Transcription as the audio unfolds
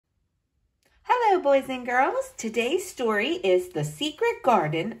boys and girls. Today's story is The Secret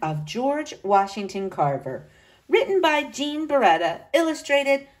Garden of George Washington Carver, written by Jean Beretta,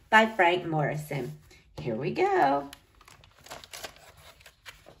 illustrated by Frank Morrison. Here we go.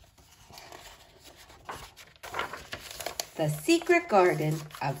 The Secret Garden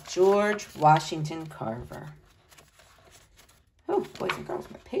of George Washington Carver. Oh, boys and girls,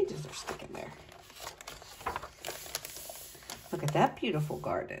 my pages are sticking there. Look at that beautiful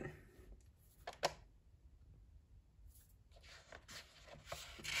garden.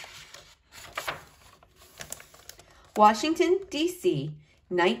 Washington, D.C.,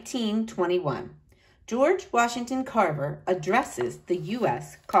 1921. George Washington Carver addresses the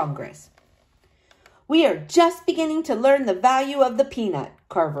U.S. Congress. "We are just beginning to learn the value of the peanut,"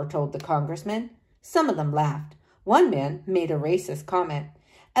 Carver told the congressmen. Some of them laughed. One man made a racist comment.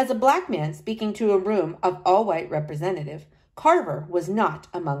 As a black man speaking to a room of all-white representatives, Carver was not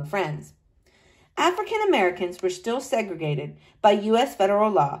among friends. African Americans were still segregated by U.S.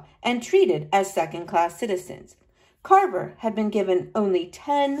 federal law and treated as second-class citizens. Carver had been given only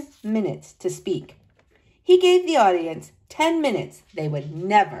 10 minutes to speak. He gave the audience 10 minutes they would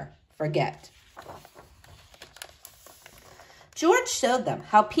never forget. George showed them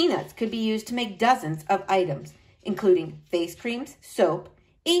how peanuts could be used to make dozens of items, including face creams, soap,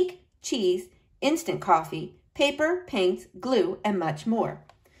 ink, cheese, instant coffee, paper, paints, glue, and much more.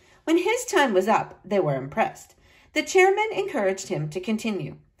 When his time was up, they were impressed. The chairman encouraged him to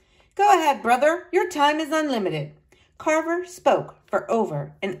continue. "Go ahead, brother. Your time is unlimited." Carver spoke for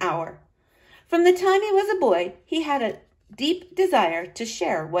over an hour. From the time he was a boy, he had a deep desire to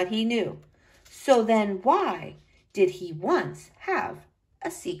share what he knew. So then why did he once have a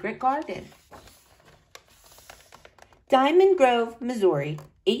secret garden? Diamond Grove, Missouri,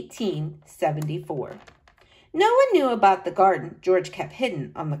 1874. No one knew about the garden George kept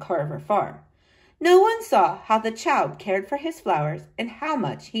hidden on the Carver farm. No one saw how the child cared for his flowers and how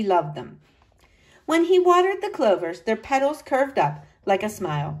much he loved them. When he watered the clovers, their petals curved up like a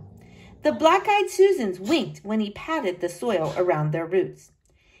smile. The black-eyed Susans winked when he patted the soil around their roots.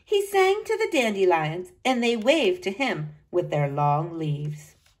 He sang to the dandelions, and they waved to him with their long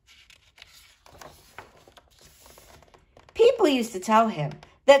leaves. People used to tell him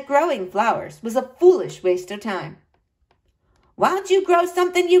that growing flowers was a foolish waste of time. "Why don't you grow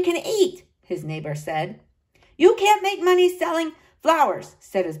something you can eat?" his neighbor said. "You can't make money selling flowers,"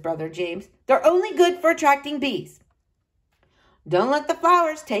 said his brother James. "They're only good for attracting bees." "Don't let the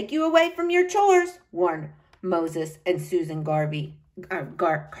flowers take you away from your chores," warned Moses and Susan Carver.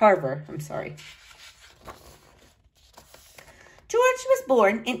 George was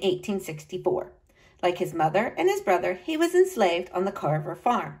born in 1864. Like his mother and his brother, he was enslaved on the Carver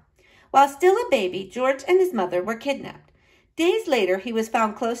farm. While still a baby, George and his mother were kidnapped. Days later, he was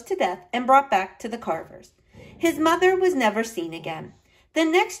found close to death and brought back to the Carvers. His mother was never seen again. The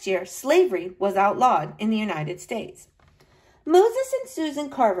next year, slavery was outlawed in the United States. Moses and Susan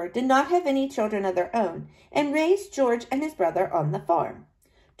Carver did not have any children of their own and raised George and his brother on the farm.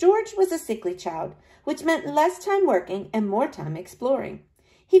 George was a sickly child, which meant less time working and more time exploring.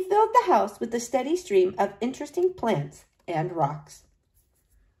 He filled the house with a steady stream of interesting plants and rocks.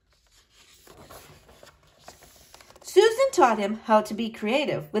 Susan taught him how to be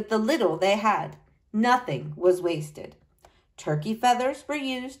creative with the little they had. Nothing was wasted. Turkey feathers were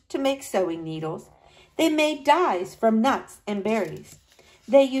used to make sewing needles. They made dyes from nuts and berries.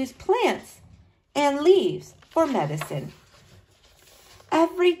 They used plants and leaves for medicine.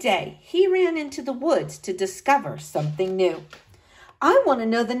 Every day, he ran into the woods to discover something new. "I want to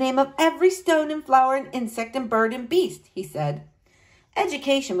know the name of every stone and flower and insect and bird and beast," he said.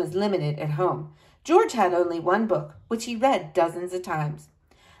 Education was limited at home. George had only one book, which he read dozens of times.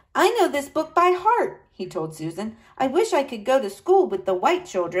 "I know this book by heart," he told Susan. "I wish I could go to school with the white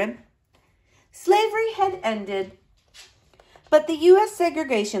children." Slavery had ended, but the U.S.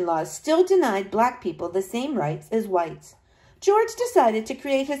 segregation laws still denied black people the same rights as whites. George decided to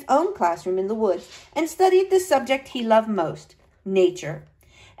create his own classroom in the woods and studied the subject he loved most, nature.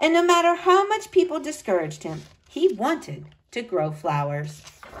 And no matter how much people discouraged him, he wanted to grow flowers.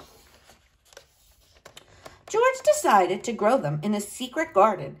 George decided to grow them in a secret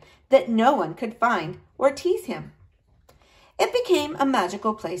garden that no one could find or tease him. It became a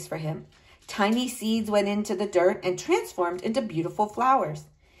magical place for him. Tiny seeds went into the dirt and transformed into beautiful flowers.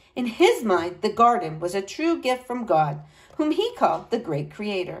 In his mind, the garden was a true gift from God, whom he called the Great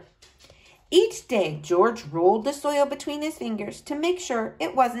Creator. Each day, George rolled the soil between his fingers to make sure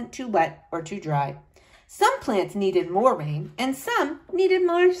it wasn't too wet or too dry. Some plants needed more rain, and some needed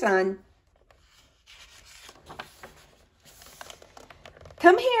more sun.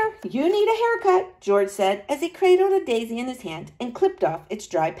 "Come here, you need a haircut," George said as he cradled a daisy in his hand and clipped off its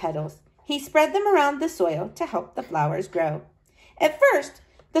dry petals. He spread them around the soil to help the flowers grow. At first,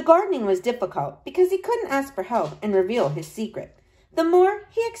 the gardening was difficult because he couldn't ask for help and reveal his secret. The more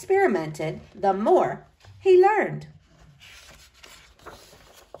he experimented, the more he learned.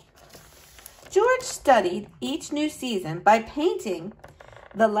 George studied each new season by painting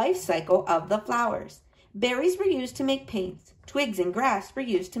the life cycle of the flowers. Berries were used to make paints. Twigs and grass were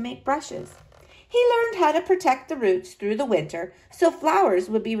used to make brushes. He learned how to protect the roots through the winter so flowers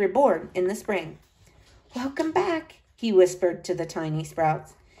would be reborn in the spring. "Welcome back," he whispered to the tiny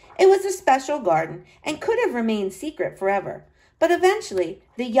sprouts. It was a special garden and could have remained secret forever, but eventually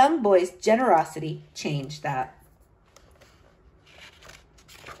the young boy's generosity changed that.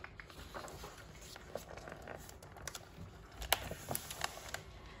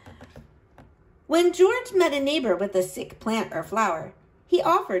 When George met a neighbor with a sick plant or flower, he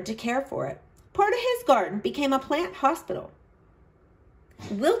offered to care for it. Part of his garden became a plant hospital.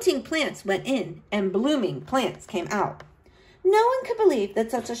 Wilting plants went in and blooming plants came out. No one could believe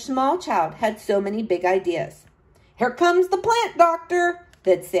that such a small child had so many big ideas. "Here comes the plant doctor,"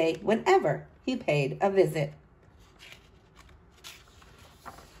 they'd say whenever he paid a visit.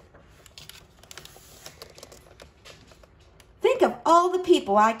 "Think of all the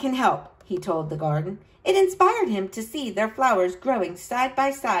people I can help," he told the garden. It inspired him to see their flowers growing side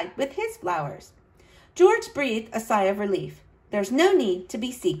by side with his flowers. George breathed a sigh of relief. There's no need to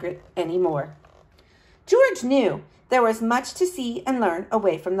be secret anymore. George knew there was much to see and learn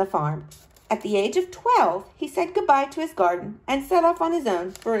away from the farm. At the age of 12, he said goodbye to his garden and set off on his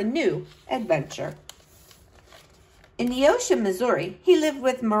own for a new adventure. In Neosho, Missouri, he lived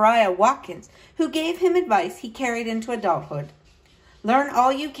with Mariah Watkins, who gave him advice he carried into adulthood. "Learn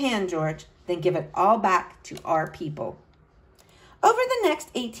all you can, George, then give it all back to our people." Over the next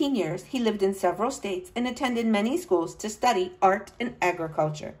 18 years, he lived in several states and attended many schools to study art and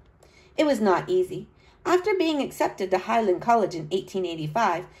agriculture. It was not easy. After being accepted to Highland College in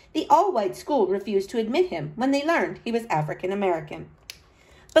 1885, the all-white school refused to admit him when they learned he was African American.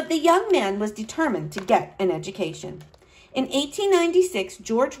 But the young man was determined to get an education. In 1896,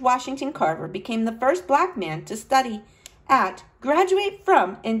 George Washington Carver became the first black man to study at, graduate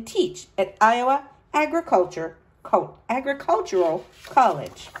from, and teach at Iowa Agricultural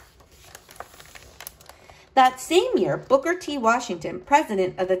College. That same year, Booker T. Washington,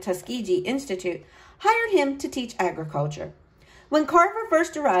 president of the Tuskegee Institute, hired him to teach agriculture. When Carver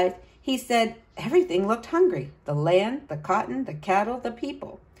first arrived, he said everything looked hungry: the land, the cotton, the cattle, the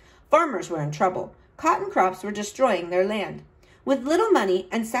people. Farmers were in trouble. Cotton crops were destroying their land. With little money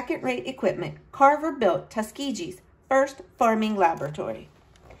and second-rate equipment, Carver built Tuskegee's first farming laboratory.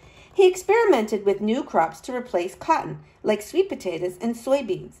 He experimented with new crops to replace cotton, like sweet potatoes and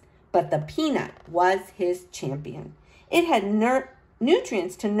soybeans. But the peanut was his champion. It had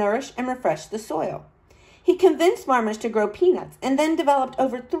nutrients to nourish and refresh the soil. He convinced farmers to grow peanuts and then developed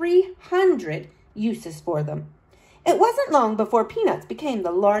over 300 uses for them. It wasn't long before peanuts became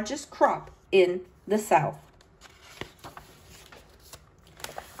the largest crop in the South.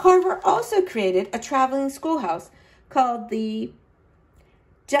 Carver also created a traveling schoolhouse called the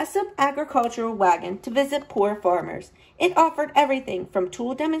Jessup Agricultural Wagon to visit poor farmers. It offered everything from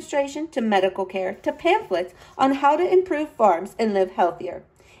tool demonstration to medical care to pamphlets on how to improve farms and live healthier.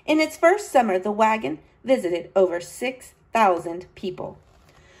 In its first summer, the wagon visited over 6,000 people.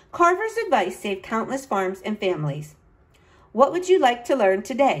 Carver's advice saved countless farms and families. "What would you like to learn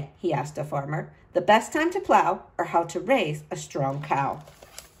today?" he asked a farmer. "The best time to plow or how to raise a strong cow?"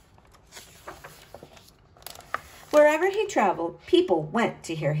 Wherever he traveled, people went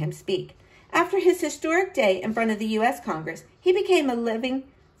to hear him speak. After his historic day in front of the U.S. Congress, he became a living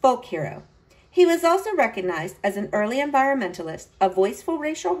folk hero. He was also recognized as an early environmentalist, a voice for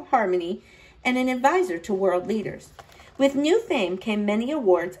racial harmony, and an advisor to world leaders. With new fame came many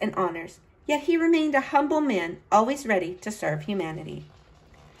awards and honors, yet he remained a humble man, always ready to serve humanity.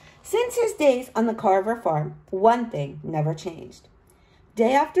 Since his days on the Carver farm, one thing never changed.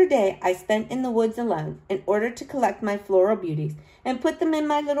 Day after day, I spent in the woods alone in order to collect my floral beauties and put them in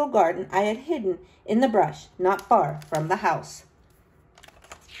my little garden I had hidden in the brush not far from the house.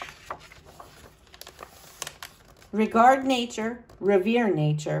 Regard nature, revere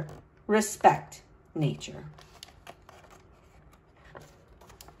nature, respect nature.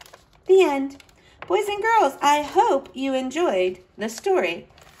 The end. Boys and girls, I hope you enjoyed the story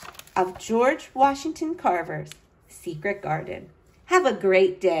of George Washington Carver's Secret Garden. Have a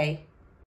great day.